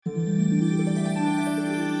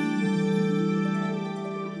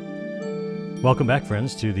Welcome back,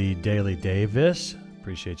 friends, to the Daily Davis.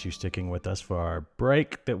 Appreciate you sticking with us for our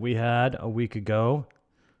break that we had a week ago.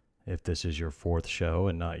 If this is your fourth show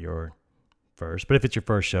and not your first, but if it's your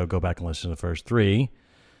first show, go back and listen to the first three.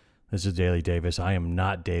 This is Daily Davis. I am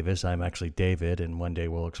not Davis. I'm actually David, and one day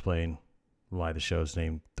we'll explain why the show's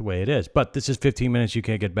named the way it is. But this is 15 minutes you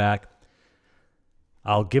can't get back.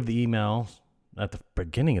 I'll give the email at the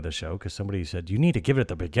beginning of the show because somebody said, you need to give it at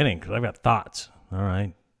the beginning because I've got thoughts. All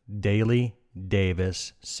right.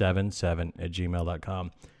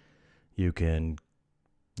 dailydavis77@gmail.com. You can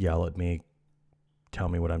yell at me, tell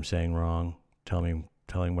me what I'm saying wrong, tell me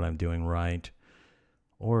what I'm doing right,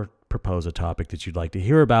 or propose a topic that you'd like to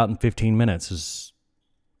hear about in 15 minutes. Is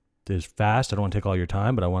fast. I don't want to take all your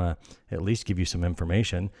time, but I want to at least give you some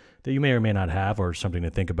information that you may or may not have or something to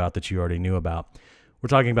think about that you already knew about. We're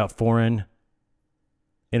talking about foreign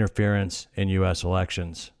interference in U.S.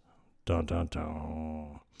 elections. Dun, dun,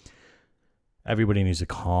 dun. Everybody needs to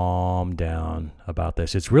calm down about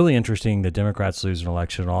this. It's really interesting. The Democrats lose an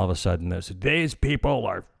election, and all of a sudden, these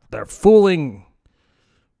people they're fooling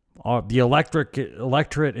the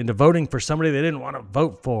electorate into voting for somebody they didn't want to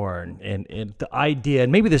vote for. And the idea,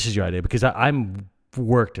 and maybe this is your idea, because I'm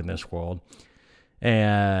worked in this world,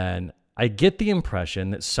 and I get the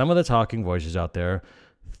impression that some of the talking voices out there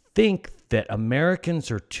think that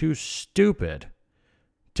Americans are too stupid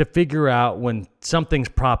to figure out when something's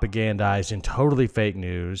propagandized and totally fake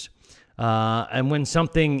news, and when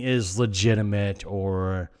something is legitimate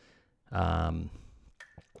or at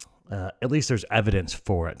least there's evidence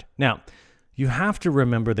for it. Now, you have to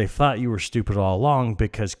remember they thought you were stupid all along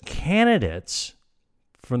because candidates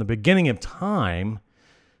from the beginning of time,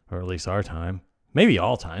 or at least our time, maybe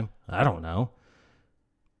all time, I don't know,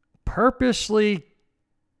 purposely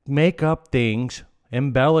make up things,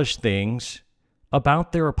 embellish things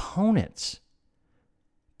about their opponents.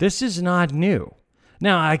 This is not new.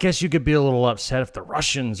 Now, I guess you could be a little upset if the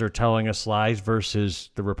Russians are telling us lies versus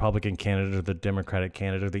the Republican candidate or the Democratic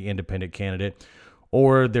candidate or the independent candidate,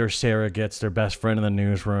 or their surrogates, their best friend in the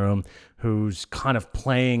newsroom, who's kind of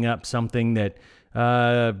playing up something that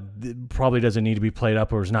probably doesn't need to be played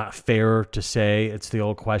up or is not fair to say. It's the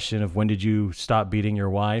old question of when did you stop beating your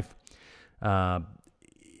wife?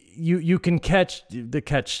 You can catch,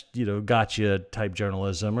 gotcha type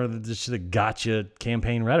journalism or just the gotcha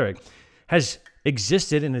campaign rhetoric has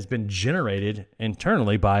existed and has been generated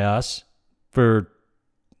internally by us for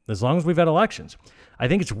as long as we've had elections. I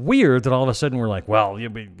think it's weird that all of a sudden we're like, well,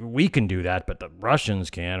 we can do that, but the Russians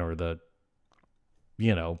can, or the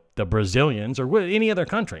Brazilians or any other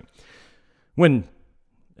country. And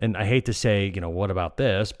I hate to say, what about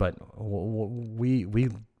this, but we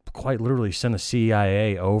quite literally send the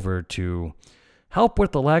CIA over to help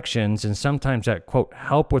with elections, and sometimes that, quote,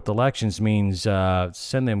 help with elections means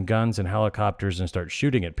send them guns and helicopters and start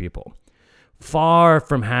shooting at people. Far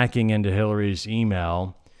from hacking into Hillary's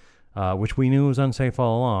email, which we knew was unsafe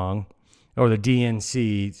all along, or the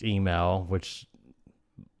DNC's email,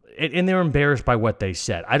 and they're embarrassed by what they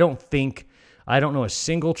said. I don't know a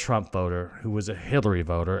single Trump voter who was a Hillary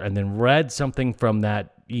voter and then read something from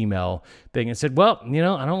that email thing and said, well,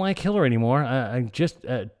 I don't like Hillary anymore.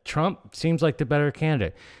 Trump seems like the better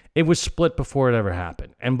candidate. It was split before it ever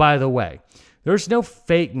happened. And by the way, there's no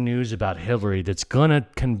fake news about Hillary that's going to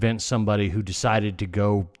convince somebody who decided to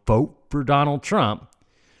go vote for Donald Trump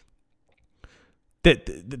that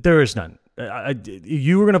there is none.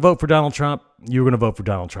 You were going to vote for Donald Trump. You were going to vote for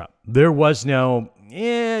Donald Trump. There was no,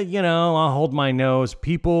 I'll hold my nose.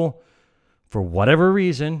 People, for whatever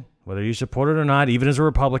reason, whether you support it or not, even as a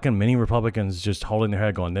Republican, many Republicans just holding their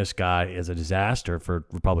head going, this guy is a disaster for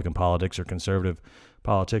Republican politics or conservative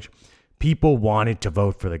politics. People wanted to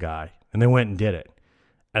vote for the guy, and they went and did it.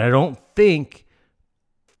 And I don't think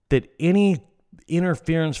that any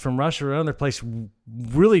interference from Russia or another place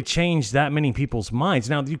really changed that many people's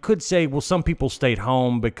minds. Now, you could say, well, some people stayed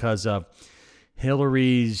home because of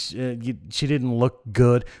Hillary's, she didn't look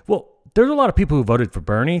good. Well, there's a lot of people who voted for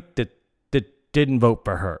Bernie that didn't vote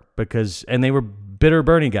for her and they were bitter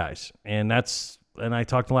Bernie guys. And I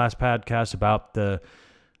talked in the last podcast about the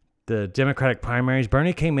Democratic primaries.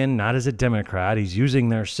 Bernie came in not as a Democrat. He's using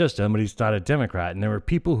their system, but he's not a Democrat. And there were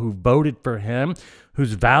people who voted for him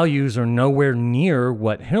whose values are nowhere near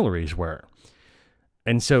what Hillary's were.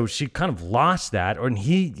 And so she kind of lost that. And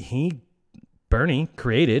Bernie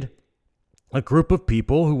created a group of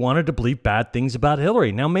people who wanted to believe bad things about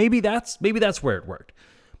Hillary. Now, maybe that's where it worked.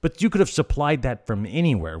 But you could have supplied that from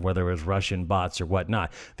anywhere, whether it was Russian bots or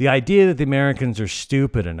whatnot. The idea that the Americans are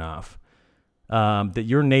stupid enough, that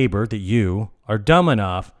your neighbor, that you, are dumb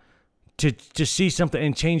enough to see something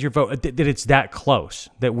and change your vote, that it's that close,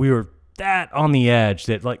 that we were that on the edge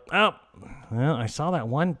that like, oh, well, I saw that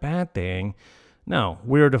one bad thing. No,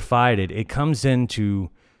 we're divided. It comes into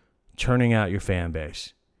turning out your fan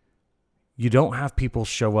base. You don't have people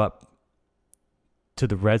show up to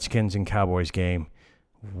the Redskins and Cowboys game,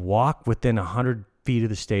 walk within 100 feet of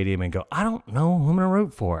the stadium and go, I don't know who I'm going to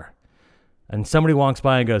root for. And somebody walks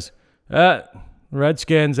by and goes,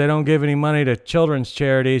 Redskins, they don't give any money to children's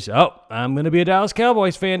charities. Oh, I'm going to be a Dallas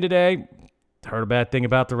Cowboys fan today. Heard a bad thing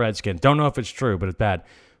about the Redskins. Don't know if it's true, but it's bad.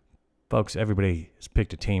 Folks, everybody has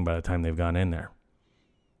picked a team by the time they've gone in there.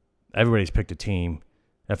 Everybody's picked a team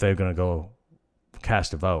if they're going to go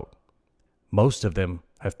cast a vote. Most of them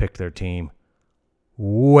have picked their team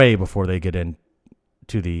way before they get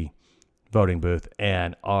into the voting booth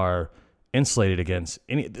and are insulated against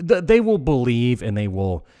any. They will believe and they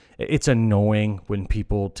will. It's annoying when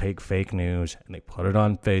people take fake news and they put it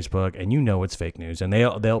on Facebook and you know it's fake news and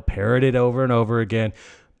they'll parrot it over and over again,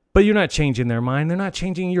 but you're not changing their mind. They're not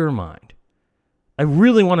changing your mind. I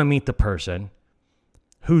really want to meet the person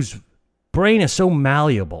whose brain is so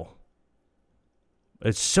malleable.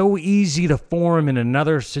 It's so easy to form in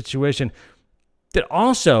another situation that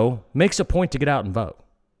also makes a point to get out and vote.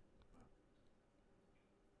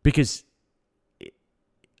 Because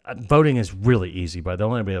voting is really easy, but they'll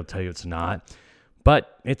only be able to tell you it's not.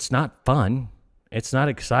 But it's not fun. It's not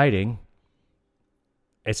exciting.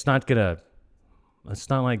 It's not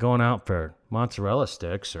like going out for mozzarella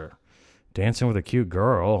sticks or dancing with a cute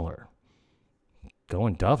girl or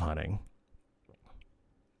going dove hunting.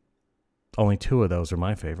 Only 2 of those are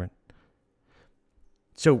my favorite.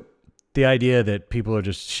 So the idea that people are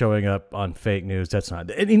just showing up on fake news, that's not.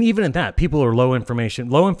 And even in that, people are low information.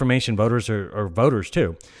 Low information voters are voters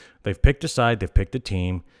too. They've picked a side. They've picked a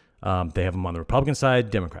team. They have them on the Republican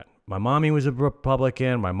side, Democrat. My mommy was a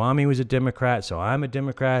Republican. My mommy was a Democrat, so I'm a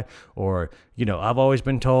Democrat. Or, I've always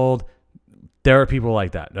been told. There are people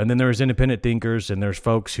like that. And then there's independent thinkers and there's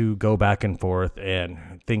folks who go back and forth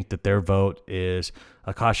and think that their vote is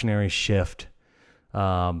a cautionary shift.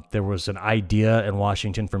 There was an idea in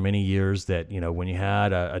Washington for many years that, when you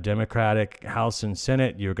had a Democratic House and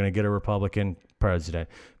Senate, you're going to get a Republican president.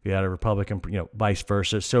 If you had a Republican, vice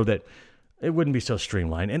versa, so that it wouldn't be so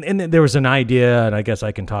streamlined. And there was an idea, and I guess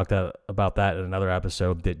I can talk about that in another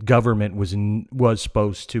episode, that government was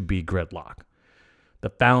supposed to be gridlock. The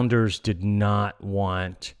founders did not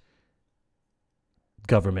want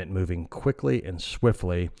government moving quickly and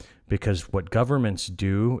swiftly, because what governments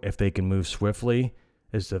do, if they can move swiftly,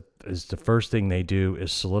 is the first thing they do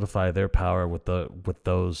is solidify their power with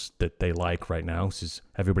those that they like right now, since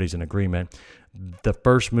everybody's in agreement. The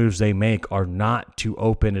first moves they make are not to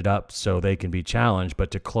open it up so they can be challenged, but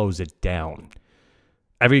to close it down.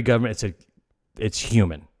 Every government, it's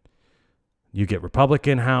human. You get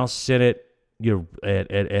Republican House, Senate,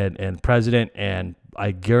 and president, and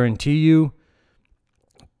I guarantee you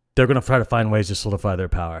they're going to try to find ways to solidify their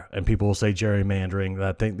power. And people will say gerrymandering,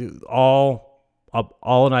 that thing, all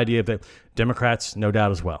an idea of that. Democrats, no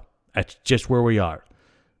doubt as well. That's just where we are.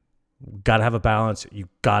 Got to have a balance. You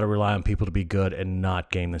got to rely on people to be good and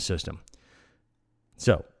not game the system.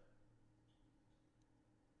 So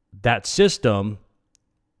that system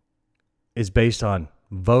is based on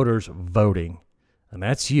voters voting, and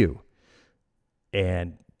that's you.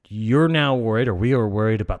 And you're now worried, or we are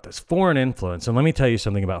worried, about this foreign influence. And let me tell you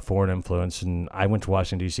something about foreign influence. And I went to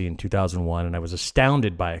Washington, D.C. in 2001, and I was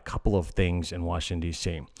astounded by a couple of things in Washington,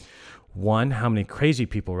 D.C. 1, how many crazy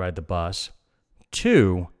people ride the bus.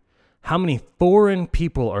 2, how many foreign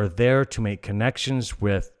people are there to make connections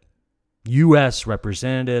with U.S.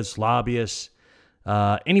 representatives, lobbyists,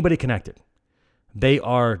 anybody connected. They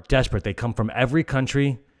are desperate. They come from every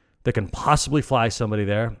country that can possibly fly somebody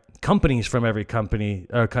there. Companies from every country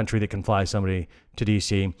that can fly somebody to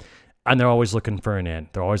D.C., and they're always looking for an in.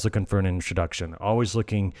 They're always looking for an introduction. They're always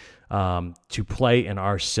looking to play in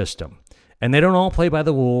our system. And they don't all play by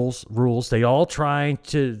the rules. They all try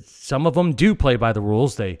to. Some of them do play by the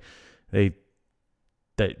rules. They do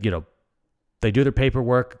their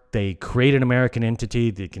paperwork. They create an American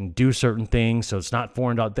entity. They can do certain things, so it's not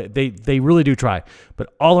foreign. They really do try.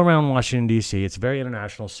 But all around Washington, D.C., it's a very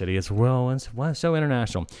international city. It's so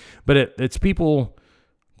international. But it's people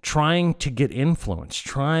trying to get influence,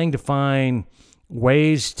 trying to find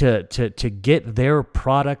ways to get their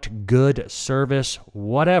product, good, service,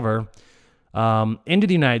 whatever, into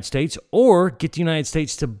the United States, or get the United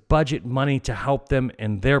States to budget money to help them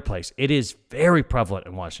in their place. It is very prevalent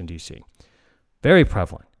in Washington, D.C., very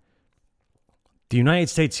prevalent. The United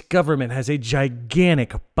States government has a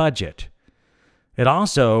gigantic budget. It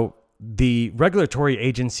also, the regulatory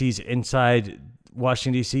agencies inside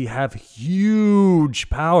Washington, D.C. have huge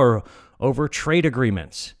power over trade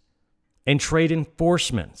agreements and trade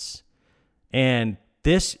enforcements. And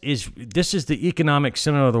this is the economic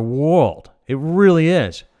center of the world. It really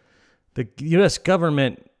is. The U.S.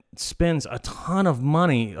 government spends a ton of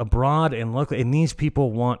money abroad and locally, and these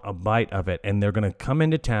people want a bite of it, and they're going to come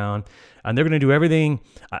into town, and they're going to do everything.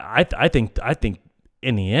 I think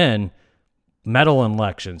in the end, meddle in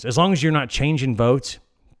elections. As long as you're not changing votes,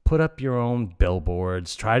 put up your own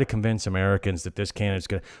billboards. Try to convince Americans that this candidate's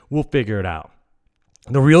going to. We'll figure it out.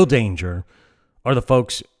 The real danger are the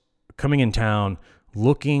folks coming in town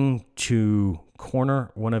looking to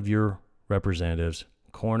corner one of your representatives,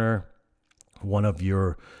 corner one of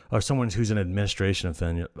your, or someone who's an administration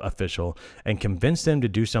official, and convince them to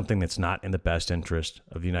do something that's not in the best interest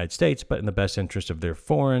of the United States, but in the best interest of their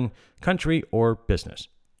foreign country or business.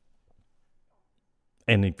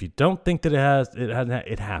 And if you don't think that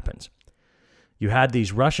it happens. You had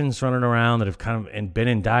these Russians running around that have kind of been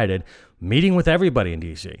indicted, meeting with everybody in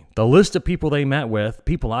D.C. The list of people they met with,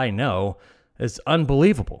 people I know, is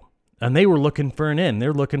unbelievable. And they were looking for an in.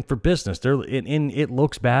 They're looking for business. It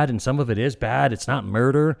looks bad, and some of it is bad. It's not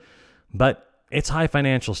murder, but it's high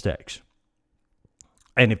financial stakes.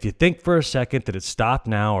 And if you think for a second that it stopped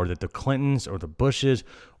now, or that the Clintons or the Bushes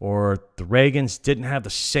or the Reagans didn't have the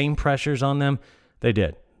same pressures on them, they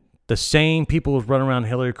did. The same people who run around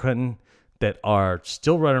Hillary Clinton that are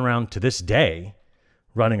still running around to this day,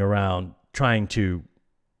 running around trying to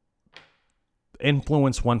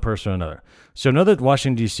influence one person or another. So know that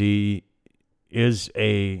Washington, D.C. is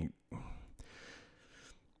a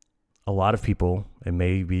lot of people, and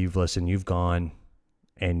maybe you've listened, you've gone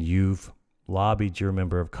and you've lobbied your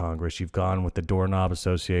member of Congress. You've gone with the Doorknob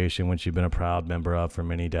Association, which you've been a proud member of for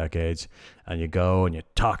many decades. And you go and you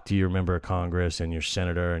talk to your member of Congress and your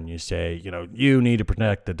senator, and you say, you need to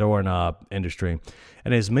protect the doorknob industry.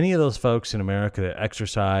 And as many of those folks in America that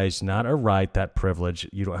exercise not a right, that privilege,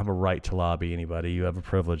 you don't have a right to lobby anybody. You have a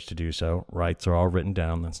privilege to do so. Rights are all written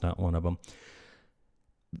down. That's not one of them.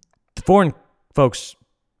 The foreign folks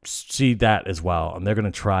see that as well, and they're going to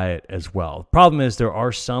try it as well. The problem is there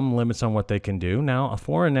are some limits on what they can do. Now, a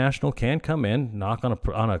foreign national can come in, knock on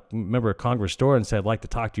a member of Congress door and say, I'd like to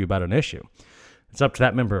talk to you about an issue. It's up to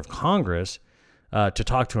that member of Congress to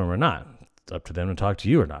talk to him or not. It's up to them to talk to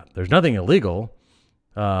you or not. There's nothing illegal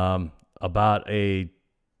about a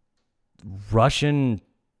Russian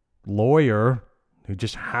lawyer who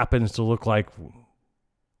just happens to look like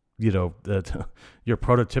your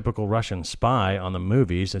prototypical Russian spy on the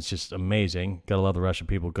movies. It's just amazing. Gotta love the Russian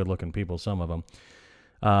people, good-looking people, some of them.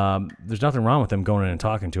 There's nothing wrong with them going in and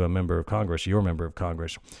talking to a member of Congress, your member of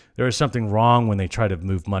Congress. There is something wrong when they try to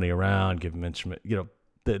move money around, give them instrument.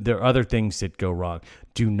 There are other things that go wrong.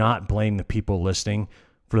 Do not blame the people listening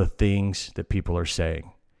for the things that people are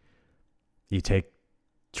saying. You take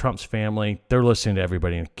Trump's family, they're listening to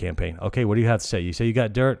everybody in the campaign. Okay, what do you have to say? You say you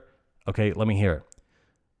got dirt? Okay, let me hear it.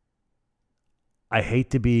 I hate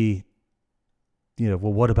to be, well,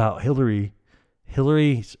 what about Hillary?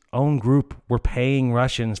 Hillary's own group were paying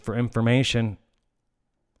Russians for information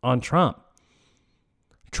on Trump.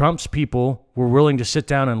 Trump's people were willing to sit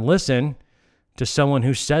down and listen to someone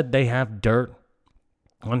who said they have dirt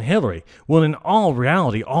on Hillary. Well, in all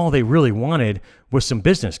reality, all they really wanted was some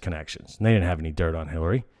business connections. And they didn't have any dirt on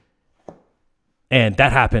Hillary. And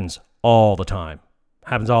that happens all the time.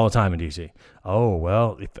 Happens all the time in D.C. Oh,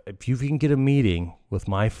 well, if you can get a meeting with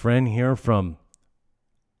my friend here from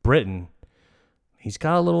Britain, he's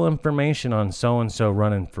got a little information on so-and-so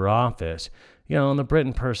running for office. And the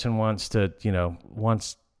Britain person wants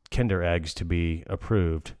Kinder eggs to be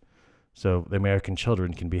approved so the American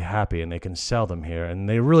children can be happy and they can sell them here. And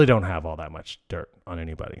they really don't have all that much dirt on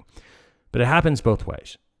anybody. But it happens both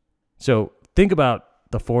ways. So think about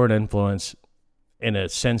the foreign influence in a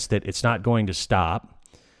sense that it's not going to stop.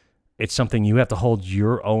 It's something you have to hold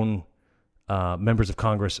your own members of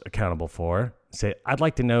Congress accountable for. Say, I'd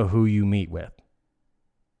like to know who you meet with.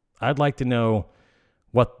 I'd like to know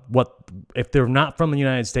what if they're not from the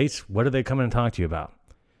United States, what are they coming to talk to you about?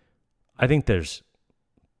 I think there's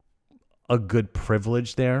a good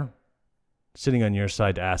privilege there sitting on your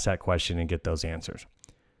side to ask that question and get those answers.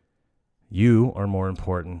 You are more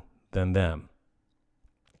important than them.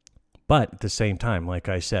 But at the same time, like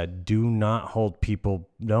I said, do not hold people,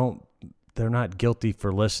 they're not guilty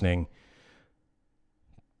for listening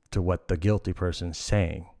to what the guilty person's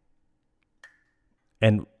saying.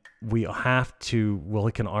 And we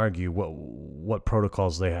can argue what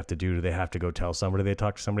protocols they have to do. Do they have to go tell somebody they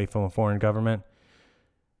talk to somebody from a foreign government?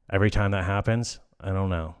 Every time that happens? I don't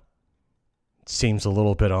know. It seems a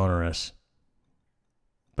little bit onerous.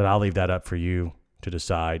 But I'll leave that up for you to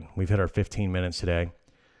decide. We've hit our 15 minutes today.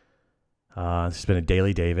 This has been a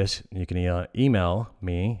Daily Davis. You can email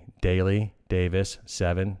me,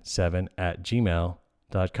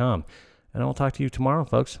 dailydavis77@gmail.com. And I will talk to you tomorrow,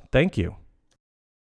 folks. Thank you.